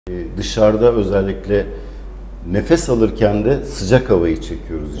Dışarıda özellikle nefes alırken de sıcak havayı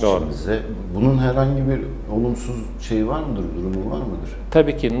çekiyoruz içimize. Bunun herhangi bir olumsuz şey var mıdır, durumu var mıdır?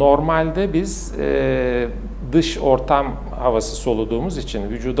 Tabii ki normalde biz dış ortam havası soluduğumuz için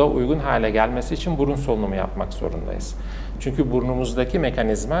vücuda uygun hale gelmesi için burun solunumu yapmak zorundayız. Çünkü burnumuzdaki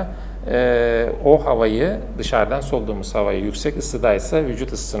mekanizma o havayı, dışarıdan soluduğumuz havayı yüksek ısıdaysa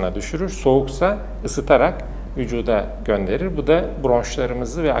vücut ısısına düşürür, soğuksa ısıtarak vücuda gönderir. Bu da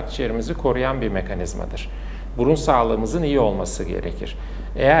bronşlarımızı ve akciğerimizi koruyan bir mekanizmadır. Burun sağlığımızın iyi olması gerekir.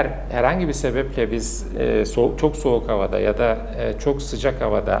 Eğer herhangi bir sebeple biz çok soğuk havada ya da çok sıcak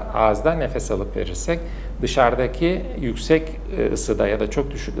havada ağızdan nefes alıp verirsek, dışarıdaki yüksek ısıda ya da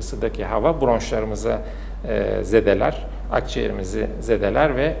çok düşük ısıdaki hava bronşlarımıza zedeler, akciğerimizi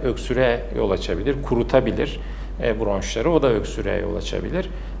zedeler ve öksürüğe yol açabilir, kurutabilir bronşları, o da öksürüğe yol açabilir.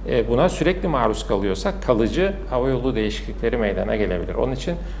 Buna sürekli maruz kalıyorsak kalıcı hava yolu değişiklikleri meydana gelebilir. Onun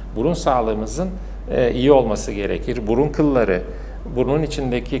için burun sağlığımızın iyi olması gerekir. Burun kılları, burnun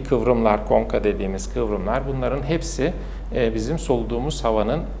içindeki kıvrımlar, konka dediğimiz kıvrımlar, bunların hepsi bizim soluduğumuz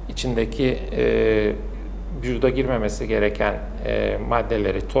havanın içindeki vücuda girmemesi gereken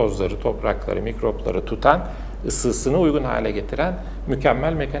maddeleri, tozları, toprakları, mikropları tutan, ısısını uygun hale getiren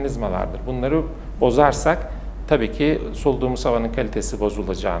mükemmel mekanizmalardır. Bunları bozarsak tabii ki soluduğumuz havanın kalitesi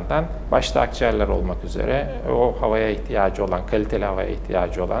bozulacağından başta akciğerler olmak üzere o havaya ihtiyacı olan, kaliteli havaya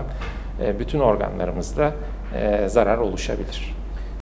ihtiyacı olan bütün organlarımızda zarar oluşabilir.